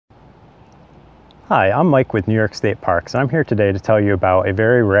Hi, I'm Mike with New York State Parks, and I'm here today to tell you about a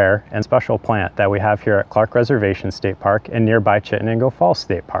very rare and special plant that we have here at Clark Reservation State Park and nearby Chittenango Falls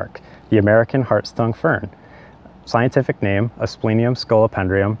State Park, the American hartstongue fern. Scientific name, Asplenium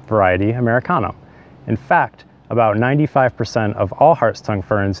scolopendrium, variety americanum. In fact, about 95% of all hartstongue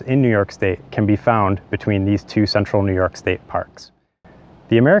ferns in New York State can be found between these two central New York State parks.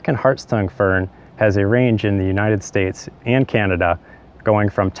 The American hartstongue fern has a range in the United States and Canada, going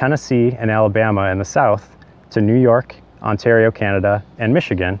from Tennessee and Alabama in the south to New York, Ontario, Canada, and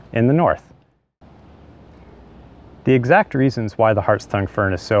Michigan in the north. The exact reasons why the hartstongue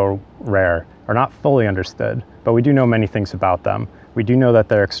fern is so rare are not fully understood, but we do know many things about them. We do know that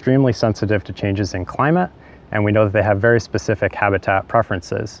they're extremely sensitive to changes in climate, and we know that they have very specific habitat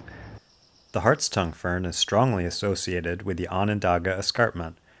preferences. The hartstongue fern is strongly associated with the Onondaga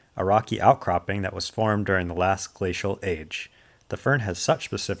Escarpment, a rocky outcropping that was formed during the last glacial age. The fern has such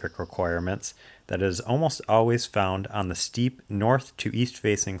specific requirements that it is almost always found on the steep north to east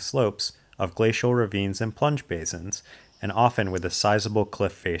facing slopes of glacial ravines and plunge basins, and often with a sizable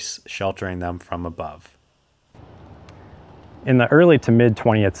cliff face sheltering them from above. In the early to mid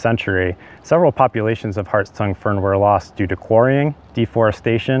 20th century, several populations of hartstongue fern were lost due to quarrying,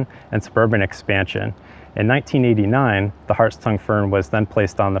 deforestation, and suburban expansion. In 1989, the hartstongue fern was then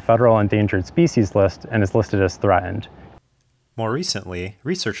placed on the Federal Endangered Species List and is listed as threatened. More recently,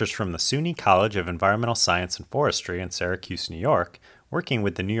 researchers from the SUNY College of Environmental Science and Forestry in Syracuse, New York, working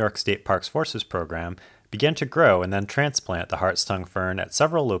with the New York State Parks Forces Program, began to grow and then transplant the hartstongue fern at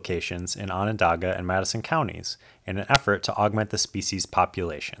several locations in Onondaga and Madison counties in an effort to augment the species'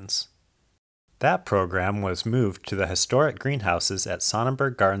 populations. That program was moved to the historic greenhouses at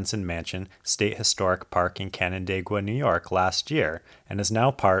Sonnenberg Gardens and Mansion State Historic Park in Canandaigua, New York last year, and is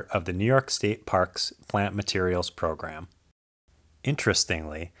now part of the New York State Parks Plant Materials Program.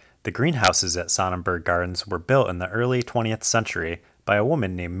 Interestingly, the greenhouses at Sonnenberg Gardens were built in the early 20th century by a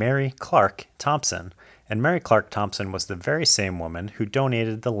woman named Mary Clark Thompson, and Mary Clark Thompson was the very same woman who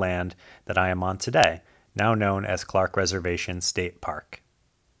donated the land that I am on today, now known as Clark Reservation State Park.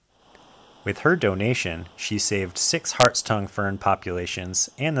 With her donation, she saved 6 hartstongue fern populations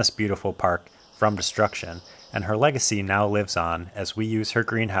and this beautiful park from destruction, and her legacy now lives on as we use her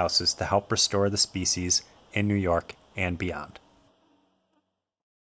greenhouses to help restore the species in New York and beyond.